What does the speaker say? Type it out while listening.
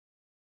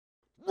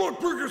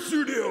Rockbreaker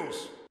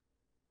Studios!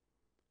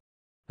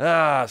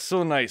 Ah,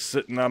 so nice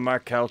sitting on my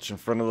couch in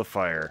front of the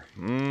fire.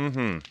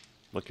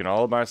 Looking at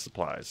all of my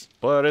supplies.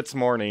 But it's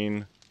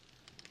morning.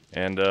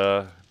 And,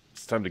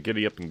 it's time to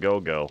giddy up and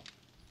go.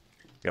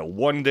 Got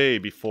 1 day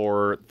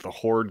before the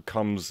horde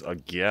comes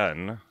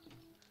again.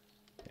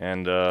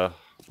 And, well,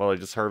 I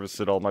just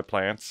harvested all my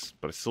plants,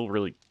 but I still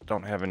really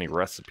don't have any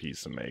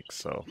recipes to make,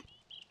 so...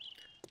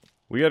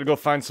 We gotta go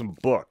find some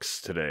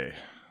books today.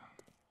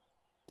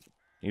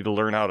 Need to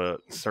learn how to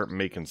start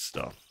making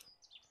stuff.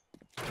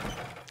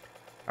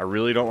 I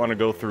really don't want to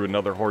go through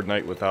another horde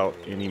night without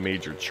any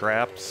major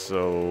traps,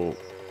 so...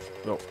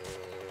 Oh,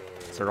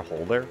 is there a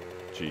hole there?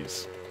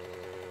 Jeez.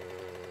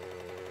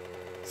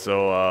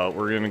 So,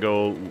 we're gonna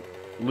go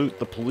loot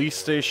the police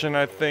station,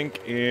 I think,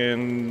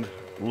 and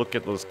look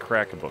at those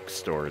crack-a-book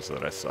stores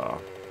that I saw.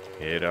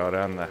 Head out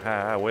on the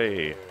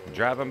highway,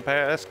 driving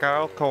past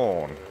Carl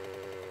Corn.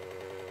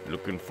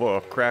 Looking for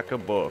a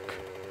crack-a-book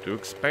to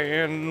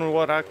expand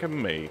what I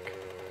can make.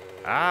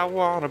 I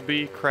wanna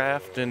be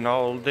crafting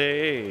all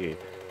day,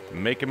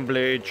 making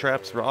blade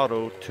traps for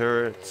auto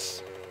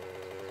turrets.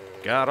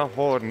 Got a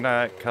horde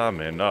night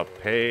coming up,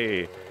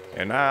 hey,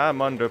 and I'm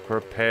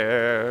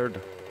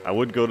underprepared. I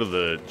would go to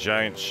the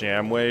giant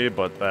Shamway,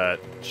 but that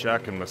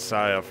Shotgun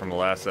Messiah from the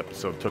last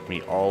episode took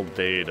me all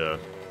day to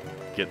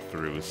get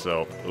through,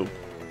 so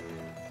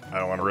I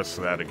don't want to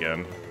risk that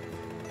again.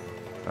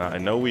 I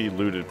know we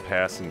looted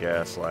passing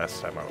gas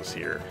last time I was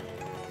here.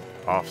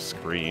 Off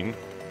screen.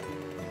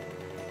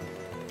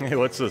 Hey,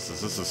 what's this? Is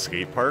this a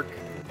skate park?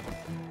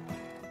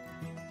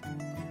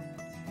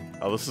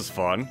 Oh, this is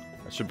fun.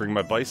 I should bring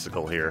my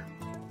bicycle here.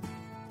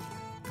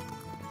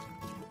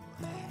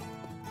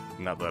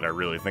 Not that I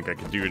really think I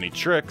can do any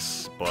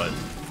tricks, but...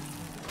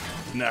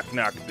 Knock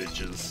knock,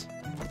 bitches.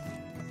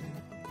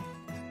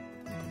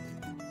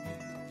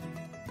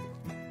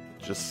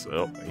 Just,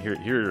 oh,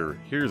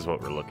 here's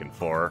what we're looking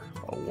for.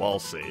 A wall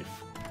safe.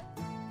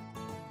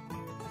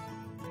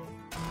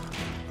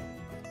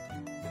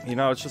 You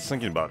know, I was just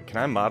thinking about it. Can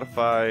I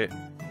modify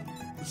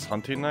this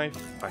hunting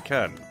knife? I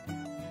can.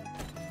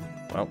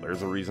 Well,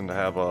 there's a reason to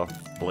have a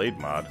blade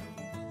mod.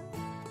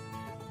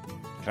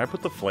 Can I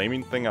put the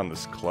flaming thing on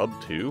this club,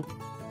 too?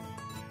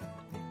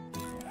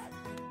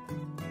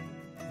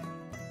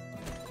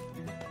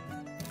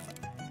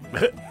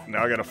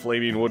 Now I got a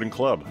flaming wooden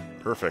club.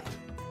 Perfect.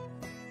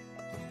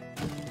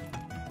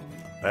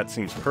 That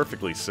seems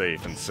perfectly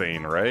safe and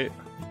sane, right?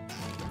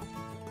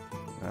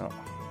 Oh,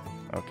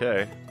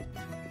 okay.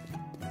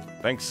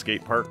 Thanks,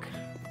 skate park.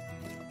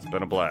 It's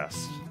been a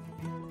blast.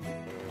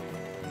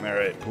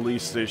 Alright,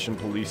 police station,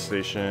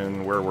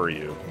 where were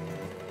you?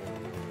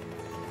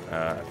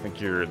 I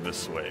think you're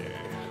this way.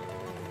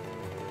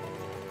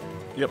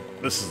 Yep,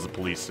 this is the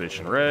police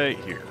station right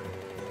here.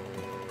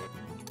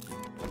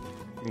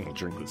 I'm gonna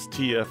drink this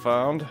tea I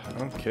found.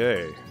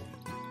 Okay.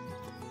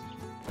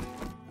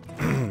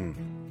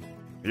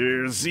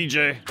 Here's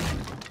CJ.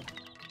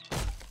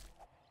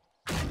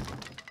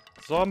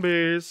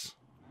 Zombies.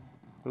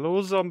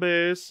 Hello,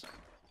 zombies.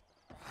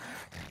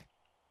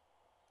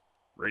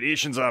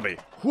 Radiation zombie.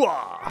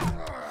 Hooah!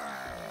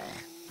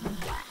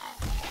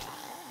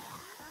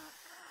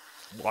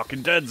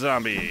 Walking Dead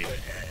zombie.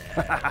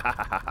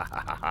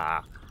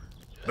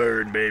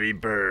 Burn, baby,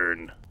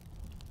 burn.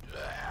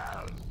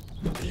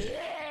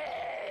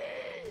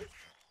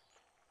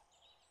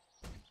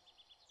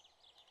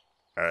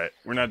 Alright,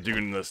 we're not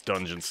doing this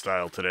dungeon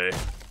style today.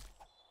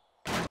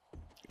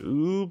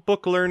 Ooh,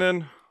 book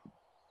learning.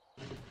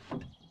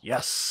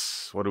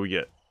 Yes! What do we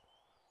get?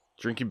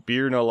 Drinking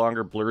beer no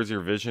longer blurs your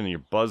vision and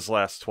your buzz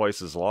lasts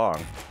twice as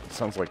long.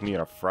 Sounds like me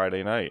on a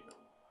Friday night.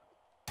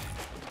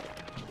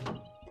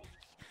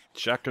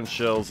 Shotgun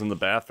shells in the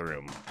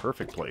bathroom.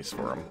 Perfect place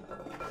for them.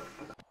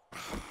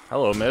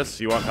 Hello, miss.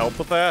 You want help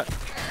with that?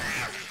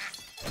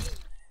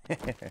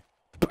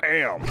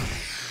 Bam!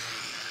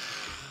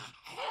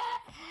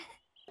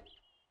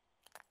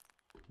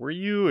 Were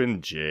you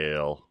in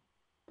jail?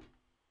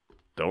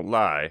 Don't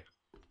lie.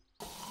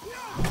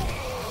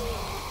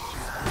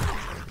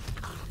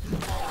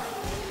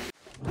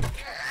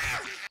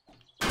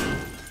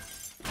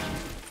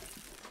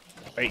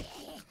 Hey,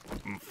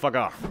 fuck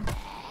off.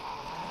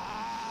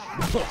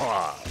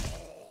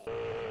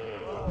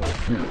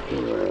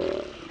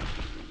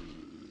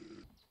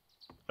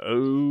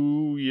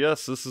 Oh,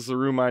 yes, this is the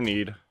room I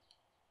need.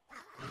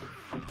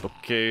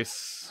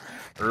 Bookcase.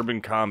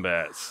 Urban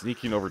combat.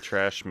 Sneaking over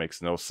trash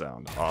makes no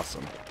sound.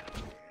 Awesome.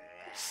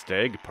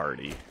 Stag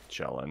party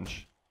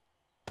challenge.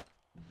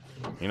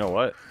 You know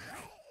what?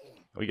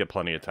 We get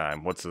plenty of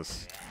time. What's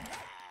this?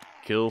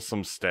 Kill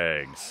some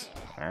stags.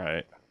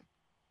 Alright.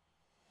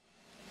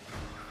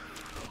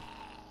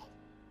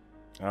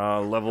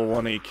 Level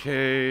 1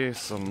 AK,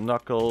 some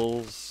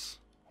knuckles.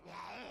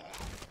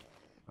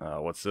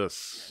 What's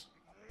this?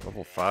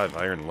 Level 5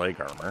 iron leg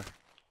armor.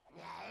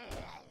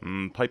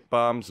 Pipe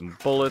bombs and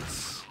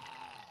bullets.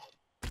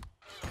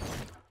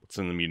 What's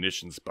in the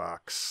munitions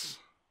box?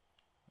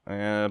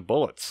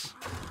 Bullets.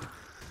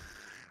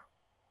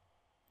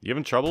 You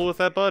having trouble with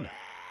that, bud?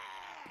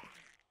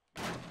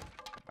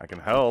 I can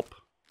help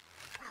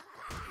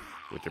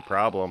with your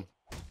problem.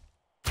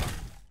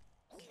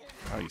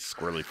 Oh, you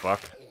squirrely fuck.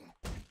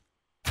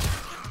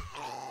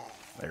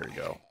 There we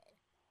go.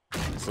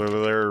 So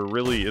there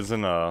really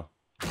isn't a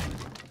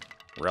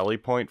rally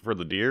point for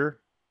the deer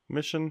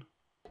mission?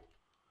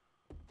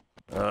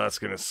 That's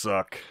gonna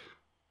suck.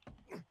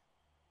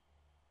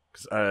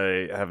 Because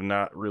I have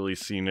not really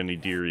seen any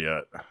deer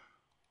yet.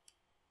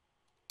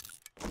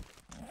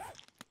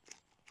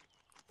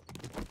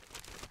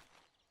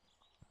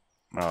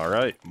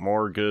 Alright,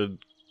 more good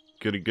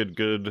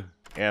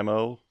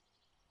ammo.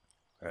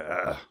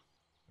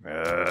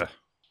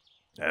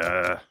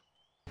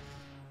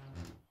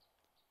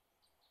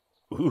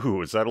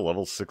 Ooh, is that a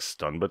level 6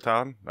 stun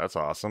baton? That's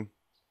awesome.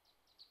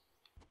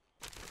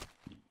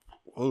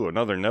 Ooh,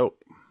 another note.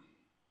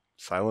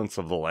 Silence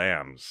of the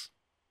Lambs.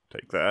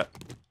 Take that.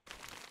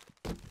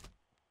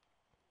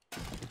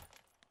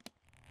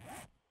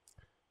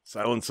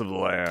 Silence of the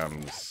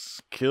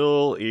Lambs.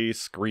 Kill a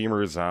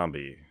screamer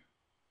zombie.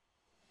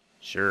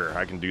 Sure,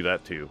 I can do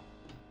that too.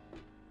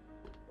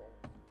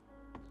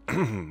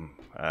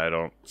 I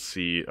don't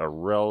see a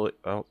rally.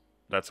 Oh,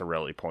 that's a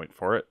rally point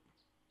for it.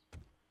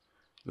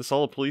 This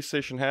all a police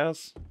station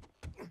has?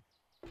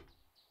 A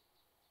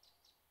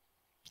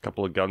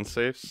couple of gun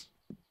safes.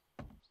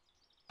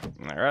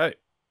 Alright.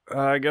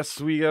 I guess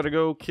we gotta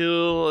go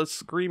kill a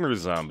screamer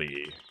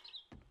zombie.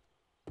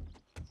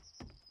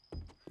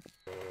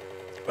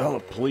 Well, the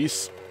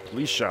police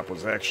shop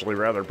was actually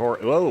rather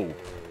boring. Whoa!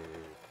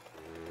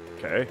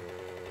 Okay.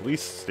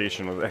 Police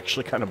station was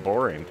actually kind of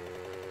boring.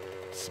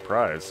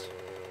 Surprised.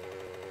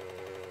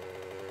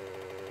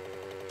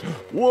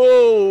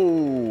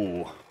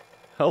 Whoa!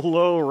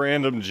 Hello,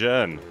 random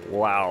gen.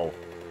 Wow.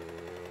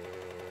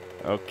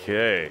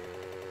 Okay.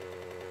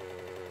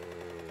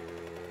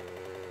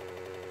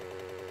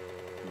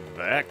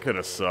 That could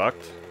have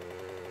sucked.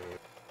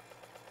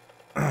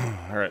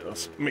 Alright,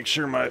 let's make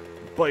sure my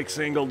bike's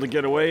angled to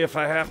get away if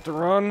I have to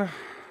run.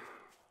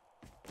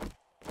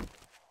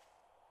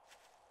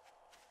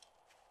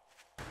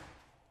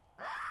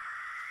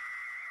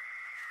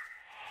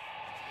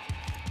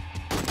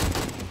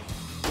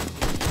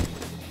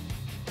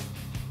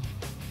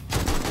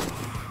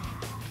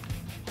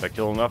 Did I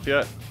kill enough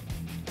yet?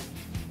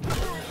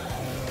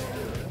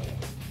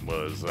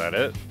 Was that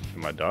it?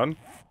 Am I done?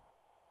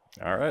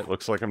 Alright,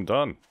 looks like I'm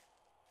done.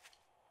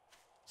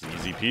 It's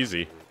easy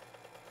peasy.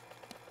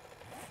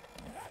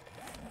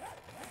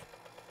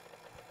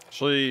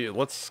 Actually,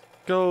 let's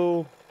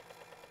go...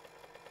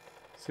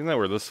 Seeing that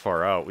we're this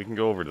far out, we can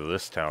go over to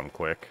this town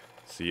quick.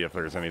 See if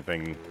there's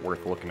anything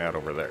worth looking at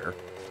over there.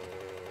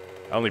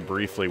 I only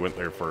briefly went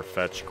there for a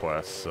fetch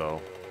quest,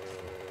 so...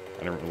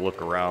 I didn't look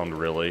around,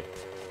 really.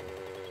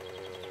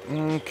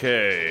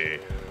 Okay.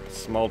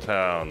 Small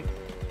town.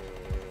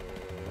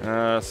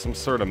 Some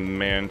sort of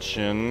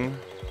mansion.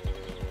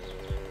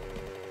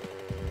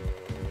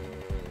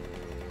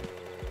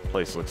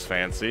 Place looks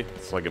fancy.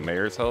 It's like a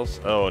mayor's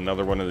house. Oh,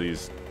 another one of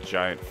these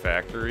giant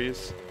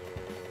factories.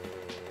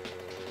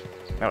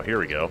 Oh, here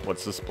we go.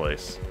 What's this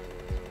place?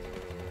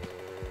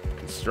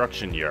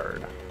 Construction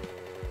yard.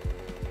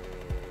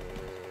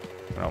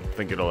 I don't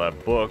think it'll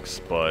have books,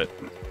 but...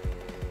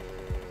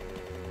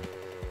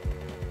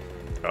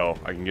 Oh,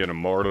 I can get a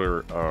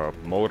motor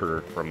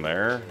from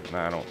there.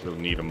 Nah, I don't really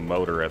need a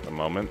motor at the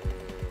moment.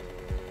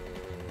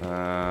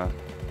 Not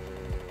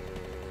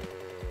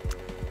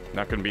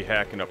gonna be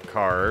hacking up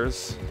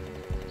cars.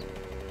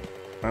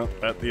 Well,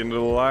 at the end of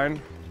the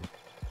line.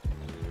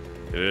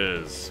 It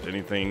is.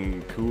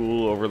 Anything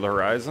cool over the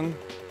horizon?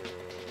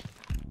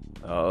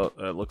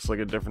 It looks like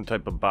a different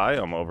type of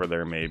biome over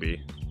there,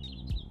 maybe.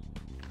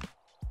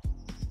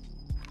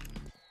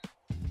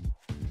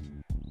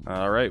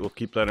 Alright, we'll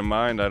keep that in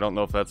mind. I don't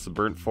know if that's the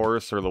burnt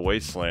forest or the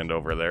wasteland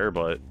over there,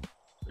 but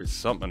there's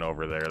something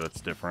over there that's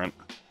different.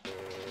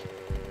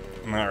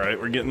 Alright,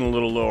 we're getting a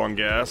little low on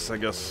gas. I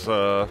guess,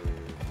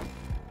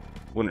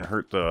 wouldn't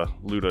hurt to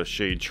loot a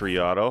shade tree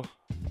auto.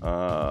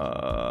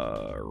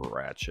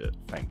 Ratchet,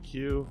 thank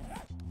you.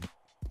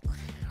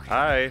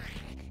 Hi.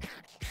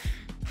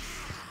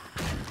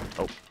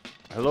 Oh,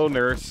 hello,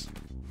 nurse.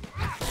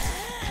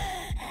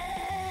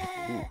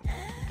 Ooh,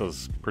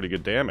 does pretty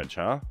good damage,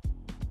 huh?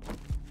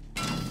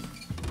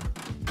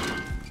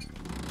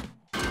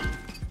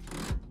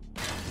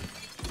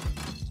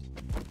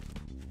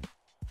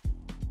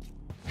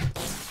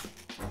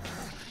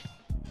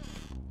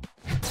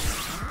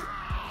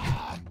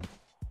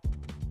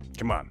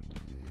 Come on.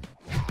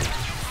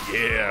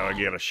 Yeah, I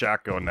get a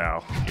shotgun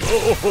now.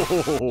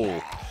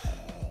 Oh,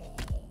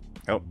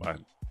 oh,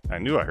 I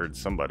knew I heard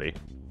somebody.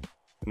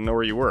 Didn't know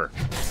where you were.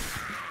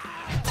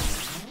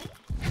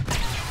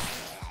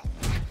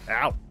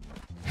 Ow.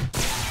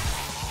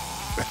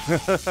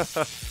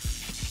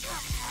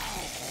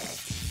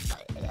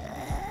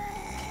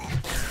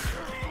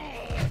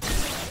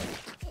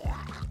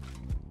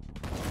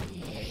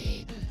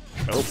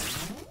 Oh.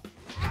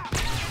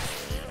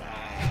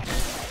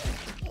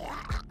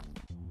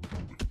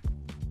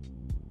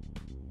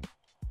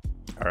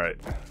 Alright.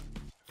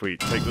 If we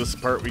take this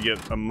apart, we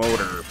get a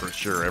motor for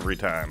sure every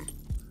time.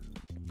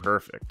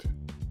 Perfect.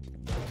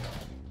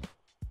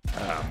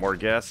 Ah, more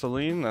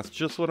gasoline. That's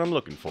just what I'm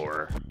looking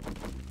for.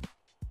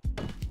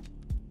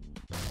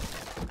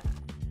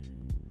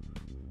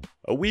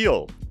 A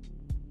wheel.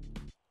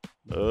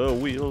 A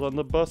wheel on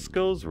the bus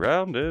goes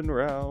round and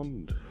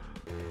round.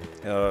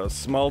 A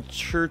small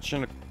church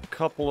and a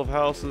couple of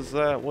houses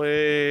that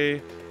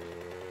way.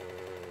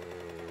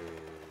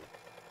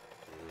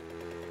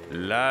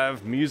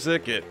 Live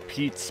music at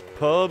Pete's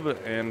Pub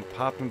and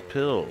popping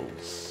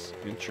pills.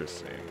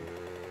 Interesting.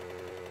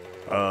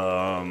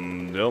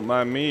 Don't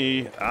mind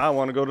me. I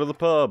want to go to the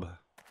pub.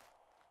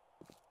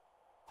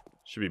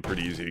 Should be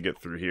pretty easy to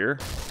get through here.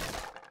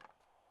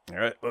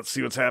 Alright, let's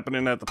see what's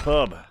happening at the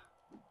pub.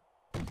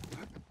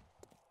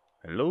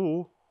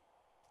 Hello?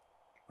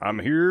 I'm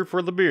here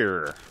for the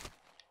beer.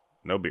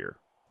 No beer.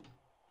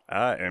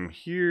 I am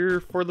here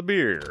for the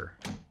beer.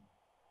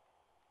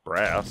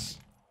 Brass.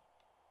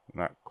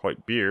 Not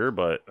quite beer,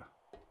 but...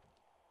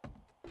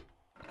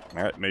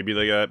 Alright, maybe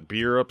they got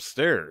beer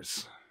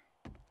upstairs.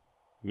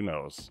 Who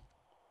knows?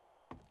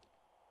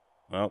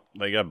 Well,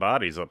 they got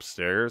bodies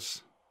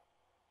upstairs.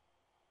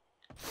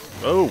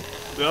 Oh!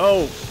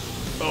 Oh!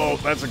 Oh,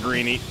 that's a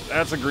greenie.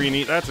 That's a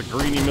greenie. That's a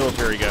greenie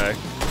military guy.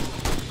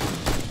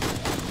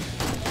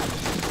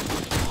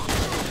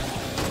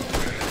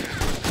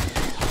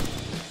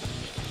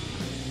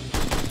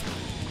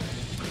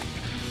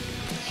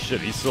 Shit,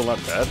 he's still not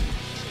dead.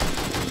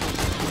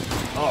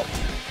 Oh.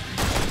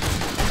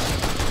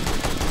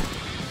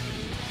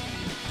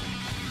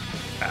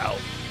 Ow.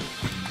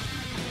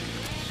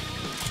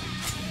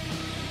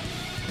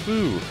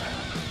 Ooh.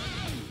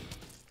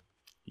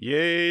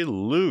 Yay,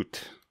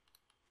 loot.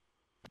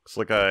 Looks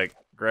like I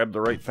grabbed the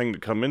right thing to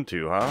come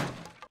into, huh?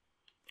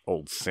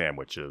 Old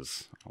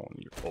sandwiches. I want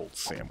your old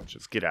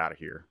sandwiches. Get out of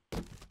here.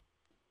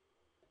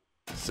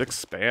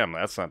 6 spam,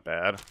 that's not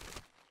bad.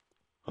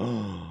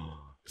 Oh,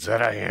 is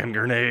that a hand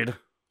grenade?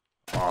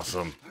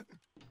 Awesome.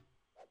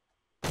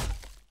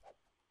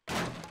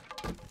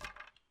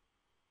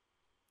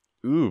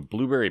 Ooh,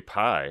 blueberry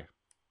pie.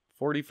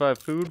 45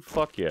 food?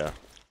 Fuck yeah.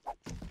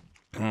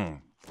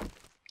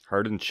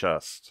 Hardened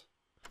chest.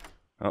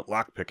 Oh,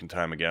 lockpicking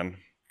time again.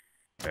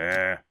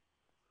 Come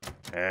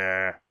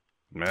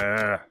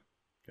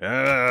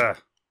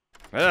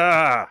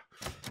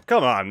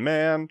on,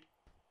 man.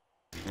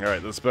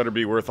 Alright, this better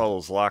be worth all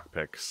those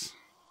lockpicks.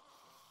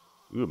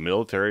 Ooh,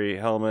 military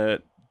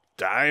helmet.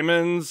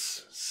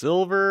 Diamonds.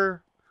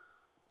 Silver.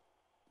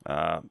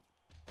 Yeah,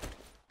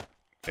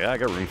 I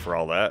got room for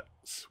all that.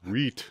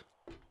 Sweet.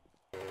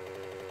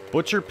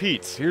 Butcher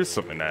Pete's. Here's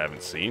something I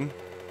haven't seen.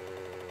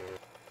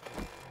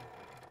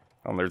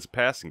 Oh, there's a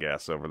passing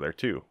gas over there,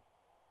 too.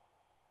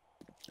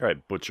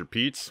 Alright, Butcher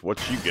Pete's, what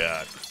you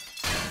got?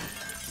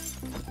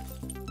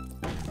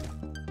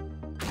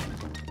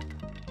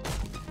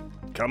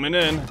 Coming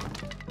in.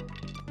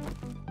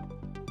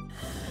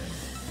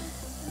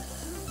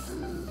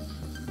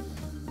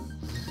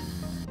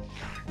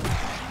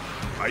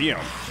 Bam.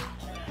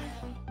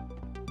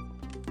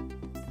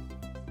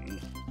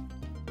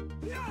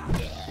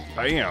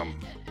 Bam.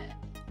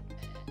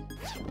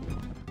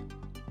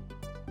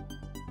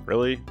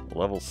 Really?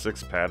 Level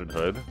 6 padded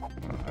hood?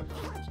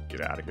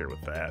 Get out of here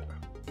with that.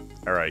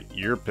 Alright,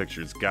 your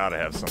picture's gotta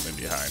have something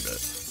behind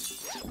it.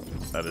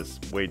 That is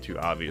way too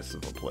obvious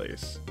of a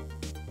place.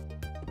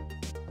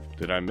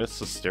 Did I miss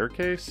the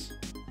staircase?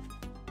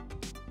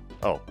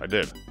 Oh, I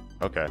did.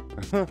 Okay.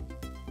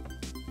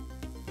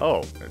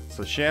 Oh, it's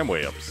a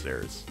shamway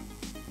upstairs.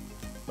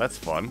 That's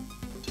fun.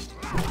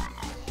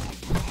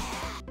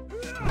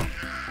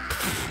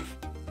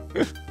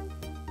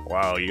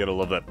 Wow, you gotta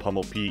love that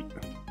Pummel Pete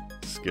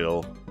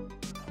skill.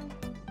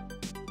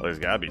 Well, there's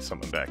gotta be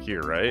something back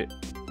here, right?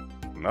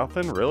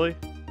 Nothing? Really?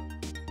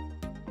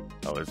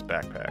 Oh, there's a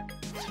backpack.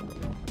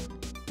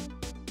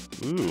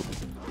 Ooh.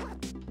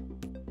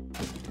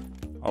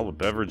 All the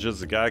beverages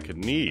the guy could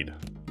need.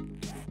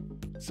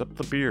 Except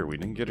the beer. We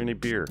didn't get any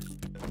beer.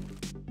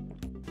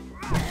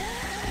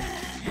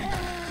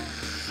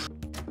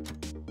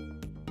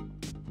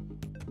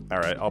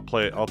 Alright, I'll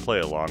play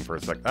along for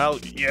a sec. Oh,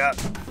 yeah!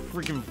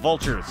 Freaking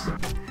vultures!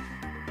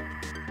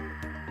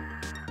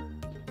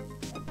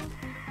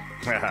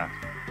 Haha.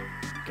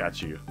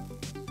 Got you.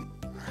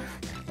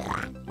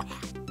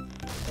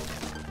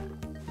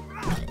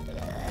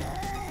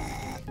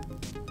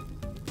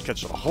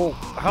 Catch the whole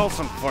house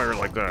on fire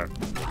like that.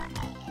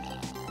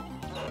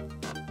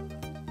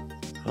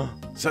 Huh?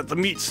 Is that the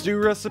meat stew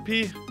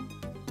recipe?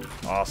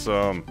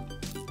 Awesome.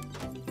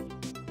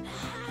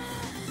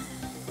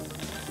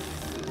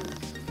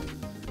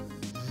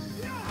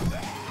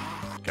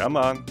 Come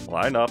on,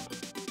 line up.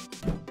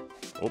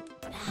 Oh.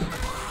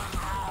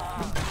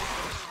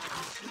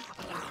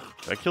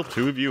 Did I kill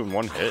 2 of you in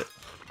 1 hit?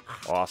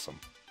 Awesome.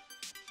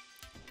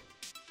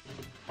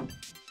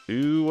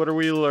 Ooh, what are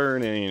we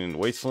learning?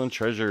 Wasteland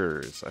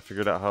treasures. I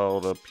figured out how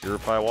to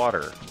purify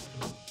water.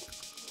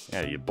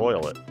 Yeah, you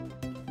boil it.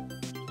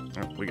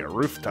 Oh, we got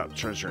rooftop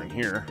treasure in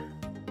here.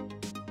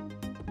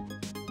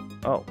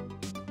 Oh.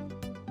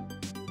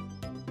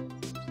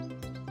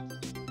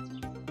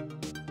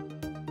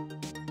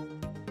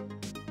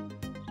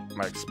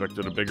 I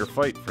expected a bigger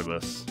fight for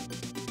this.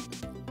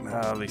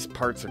 These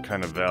parts are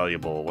kind of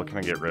valuable. What can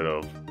I get rid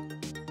of?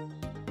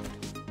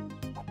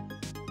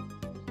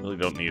 Really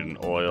don't need an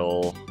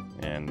oil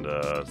and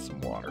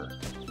some water.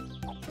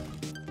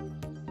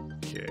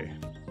 Okay.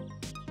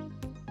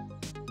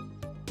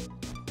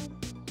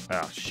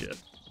 Ah, shit.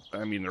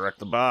 I mean to wreck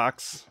the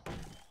box.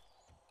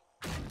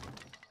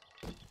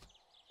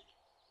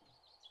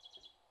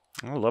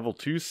 Oh, level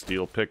 2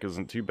 steel pick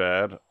isn't too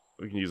bad.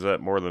 We can use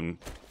that more than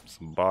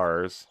some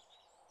bars.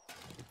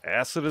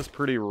 Acid is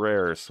pretty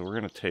rare, so we're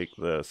gonna take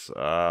this. Get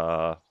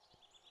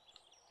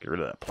rid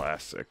of that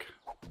plastic.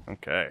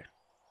 Okay.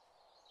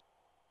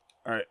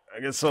 Alright, I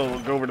guess I'll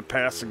go over to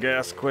pass the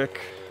gas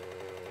quick.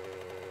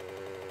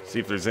 See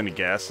if there's any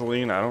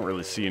gasoline. I don't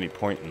really see any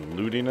point in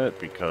looting it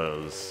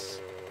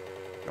because,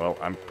 well,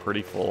 I'm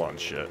pretty full on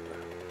shit.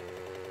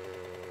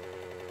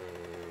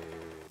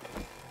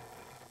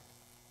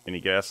 Any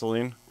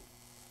gasoline?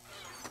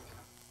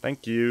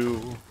 Thank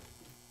you.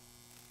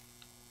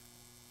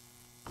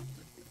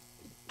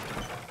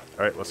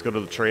 Alright, let's go to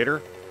the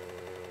trader.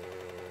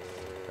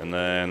 And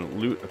then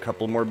loot a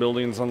couple more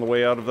buildings on the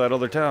way out of that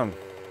other town.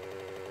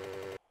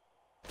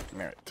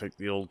 Alright, take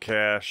the old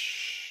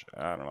cash.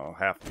 I don't know,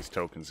 half these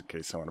tokens in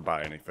case I want to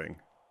buy anything.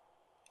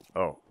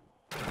 Oh.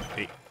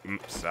 Hey,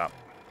 stop.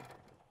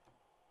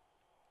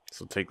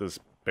 So take this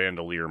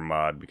bandolier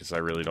mod because I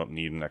really don't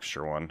need an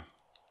extra one.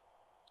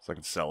 So I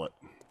can sell it.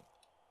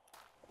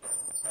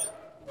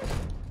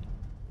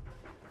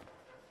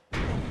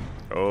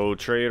 Oh,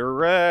 Trader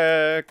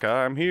Wreck,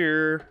 I'm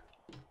here.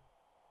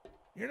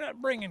 You're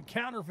not bringing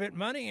counterfeit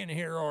money in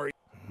here, are you?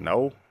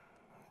 No.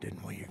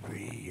 Didn't we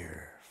agree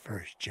your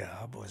first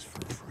job was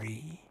for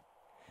free?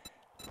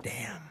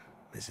 Damn,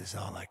 this is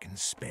all I can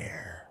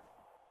spare.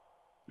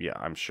 Yeah,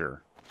 I'm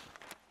sure.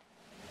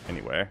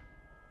 Anyway.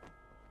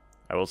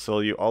 I will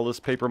sell you all this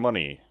paper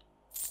money.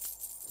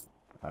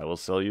 I will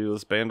sell you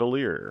this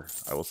bandolier.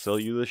 I will sell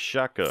you this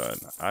shotgun.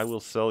 I will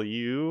sell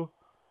you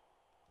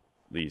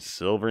these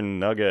silver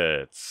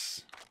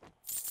nuggets.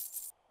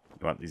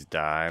 You want these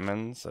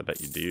diamonds? I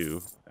bet you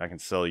do. I can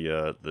sell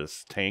you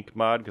this tank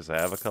mod because I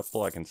have a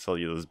couple. I can sell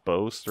you this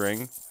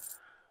bowstring.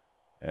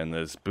 And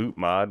this boot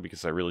mod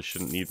because I really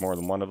shouldn't need more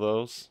than one of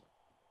those.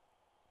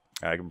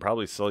 I can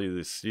probably sell you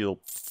these steel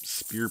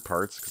spear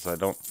parts because I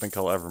don't think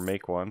I'll ever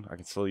make one. I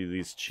can sell you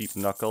these cheap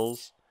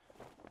knuckles.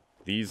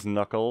 These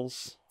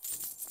knuckles.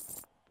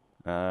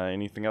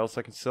 Anything else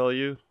I can sell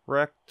you?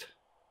 Wrecked?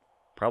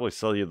 Probably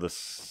sell you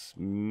this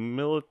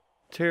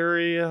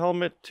military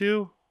helmet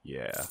too?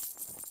 Yeah.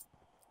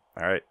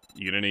 Alright,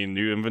 you gonna need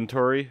new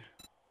inventory?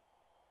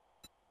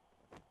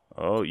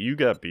 Oh, you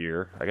got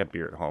beer. I got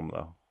beer at home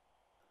though.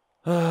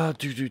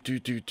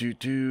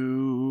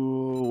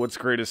 What's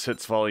Greatest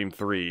Hits Volume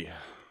 3?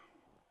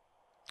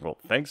 Well,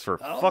 thanks for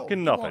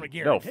fucking nothing.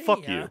 No,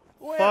 fuck you.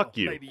 Well, fuck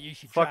you. Maybe you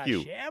should fuck try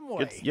you.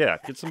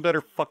 Shamway. Get some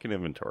better fucking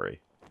inventory.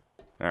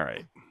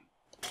 Alright.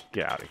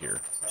 Get out of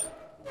here.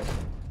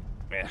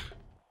 Yeah.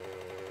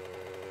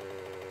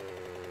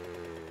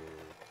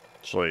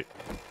 Actually,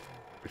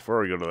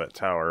 before we go to that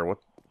tower,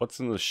 what's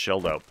in this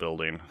shelled out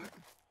building?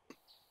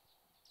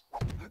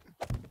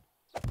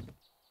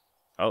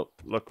 Oh,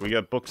 look, we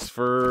got books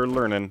for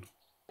learning.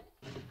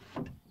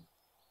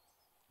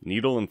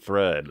 Needle and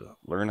thread.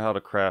 Learn how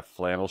to craft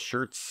flannel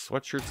shirts,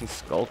 sweatshirts, and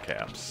skull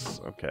caps.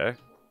 Okay.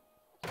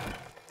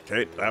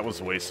 Okay, that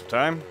was a waste of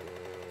time.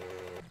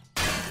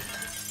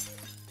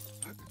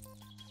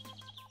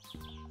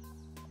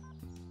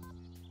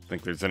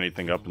 Think there's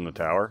anything up in the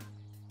tower?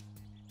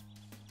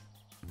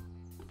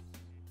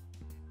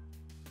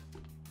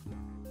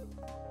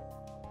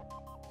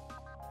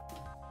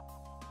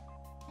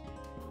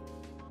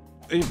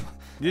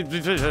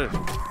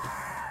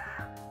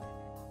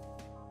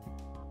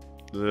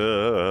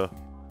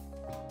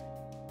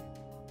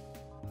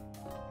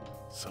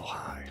 So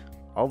high.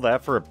 All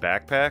that for a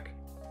backpack?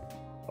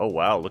 Oh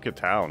wow, look at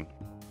town.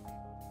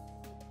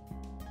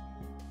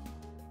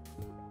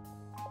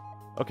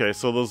 Okay,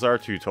 so those are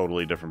two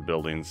totally different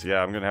buildings.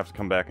 Yeah, I'm gonna have to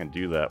come back and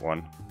do that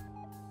one.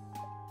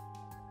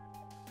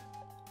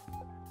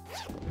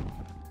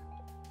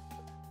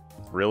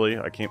 Really?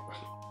 I can't...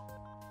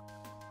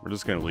 We're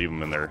just gonna leave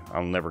them in there.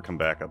 I'll never come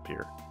back up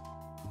here.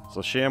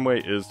 So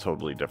Shamway is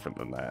totally different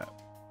than that.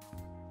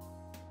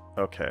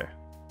 Okay.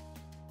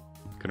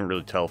 Couldn't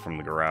really tell from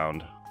the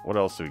ground. What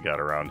else do we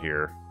got around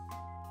here?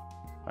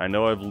 I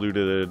know I've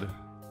looted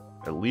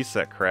at least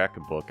that crack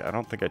book. I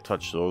don't think I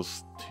touched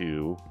those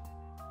two.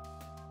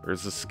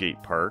 There's a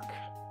skate park.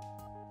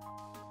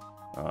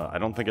 I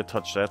don't think I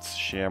touched that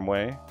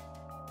Shamway.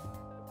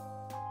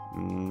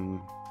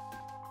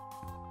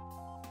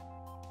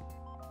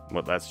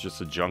 What, that's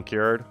just a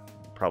junkyard?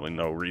 Probably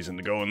no reason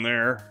to go in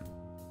there.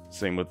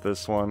 Same with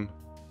this one.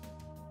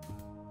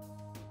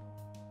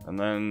 And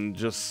then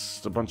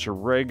just a bunch of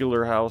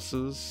regular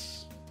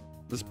houses.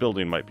 This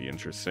building might be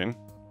interesting.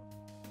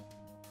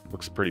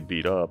 Looks pretty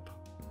beat up.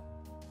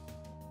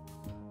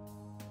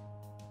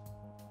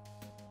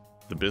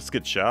 The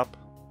biscuit shop.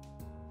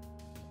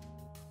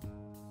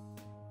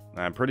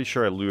 I'm pretty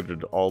sure I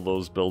looted all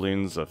those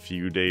buildings a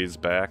few days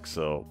back,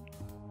 so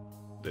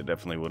they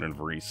definitely wouldn't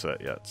have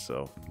reset yet,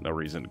 so no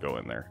reason to go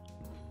in there.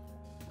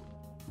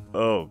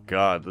 Oh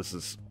god, this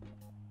is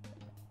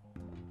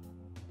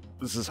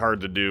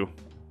hard to do.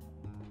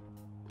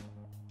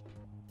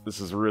 This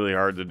is really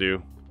hard to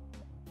do.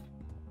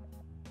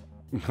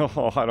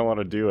 No, I don't want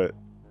to do it.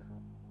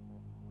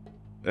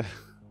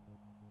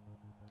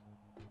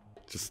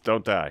 Just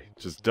don't die.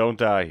 Just don't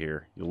die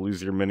here. You'll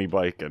lose your mini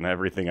bike and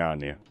everything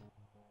on you.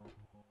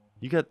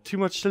 You got too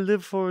much to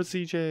live for,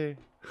 CJ.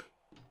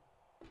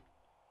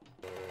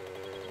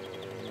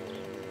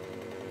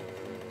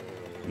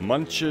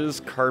 Munch's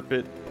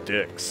Carpet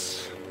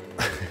Dicks.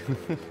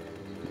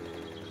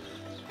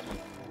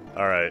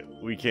 Alright,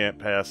 we can't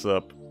pass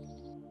up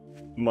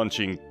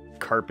munching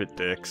carpet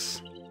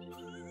dicks.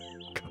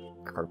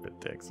 Carpet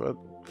dicks.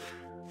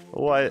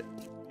 What?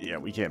 Yeah,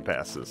 we can't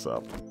pass this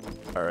up.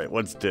 Alright,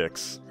 what's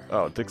Dick's?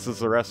 Oh, Dick's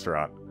is a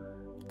restaurant.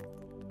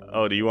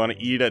 Oh, do you want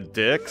to eat at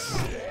Dick's?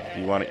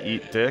 Do you want to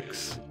eat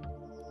Dick's?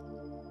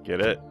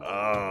 Get it?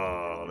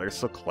 Oh, they're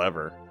so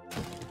clever.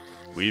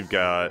 We've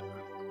got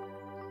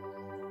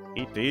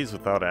 8 days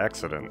without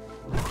accident.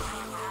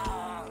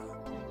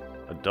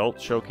 Adult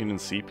choking and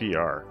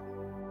CPR.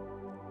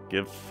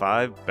 Give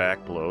 5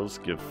 back blows.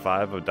 Give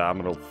 5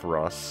 abdominal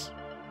thrusts.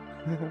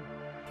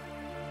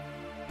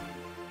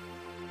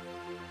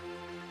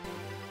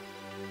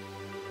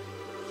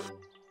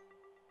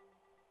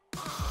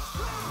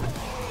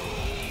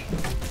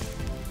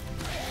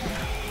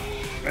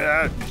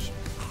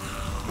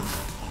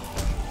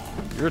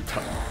 You're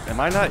am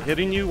I not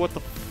hitting you? What the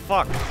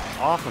fuck?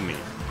 Off of me.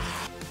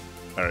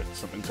 Alright,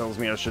 something tells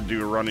me I should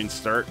do a running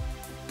start.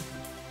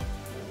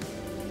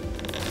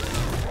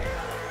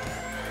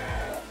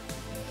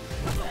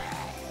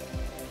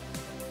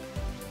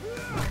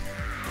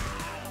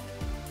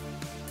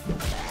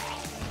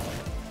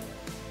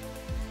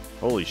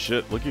 Holy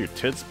shit, look at your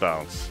tits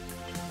bounce.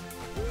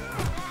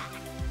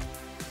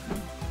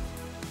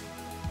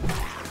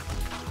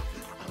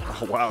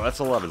 Oh wow, that's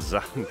a lot of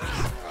zombies.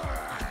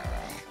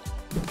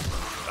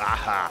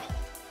 Aha!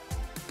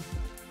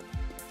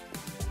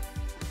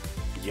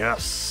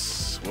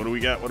 Yes! What do we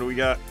got? What do we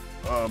got?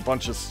 A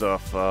bunch of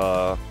stuff.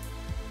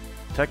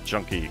 Tech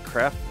Junkie.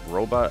 Craft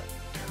robot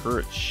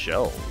turret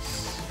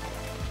shells.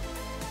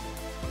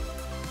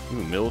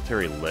 Ooh,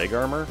 military leg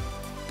armor?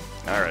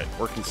 Alright,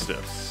 working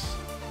stiffs.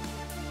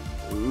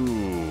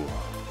 Ooh.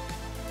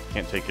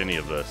 Can't take any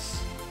of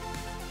this.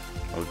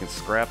 Oh, we can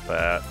scrap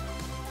that.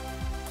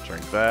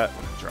 Drink that.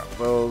 Drop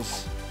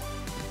those.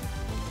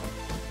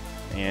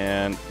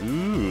 And,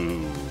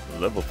 ooh,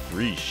 level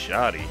 3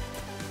 shoddy.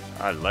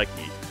 I like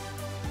it.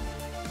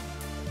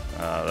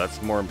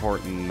 That's more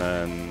important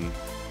than,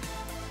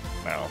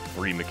 well,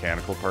 3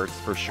 mechanical parts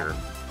for sure.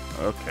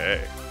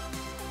 Okay.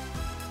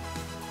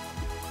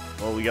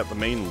 Well, we got the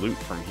main loot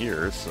from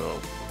here, so...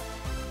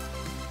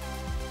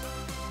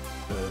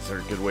 is there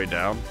a good way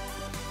down?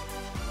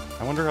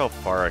 I wonder how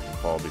far I can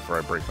fall before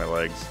I break my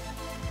legs.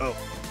 Oh.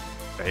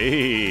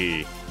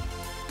 Hey!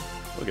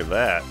 Look at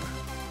that.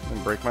 I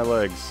didn't break my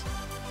legs.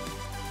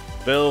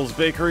 Bill's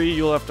Bakery,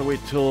 you'll have to wait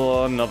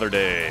till another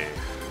day.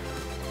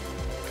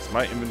 Because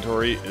my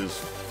inventory is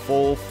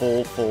full.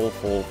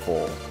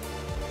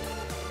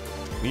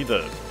 Need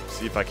to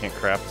see if I can't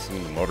craft some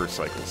of the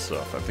motorcycle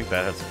stuff. I think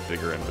that has a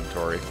bigger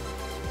inventory.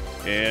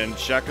 And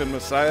Shotgun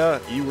Messiah,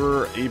 you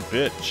were a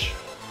bitch.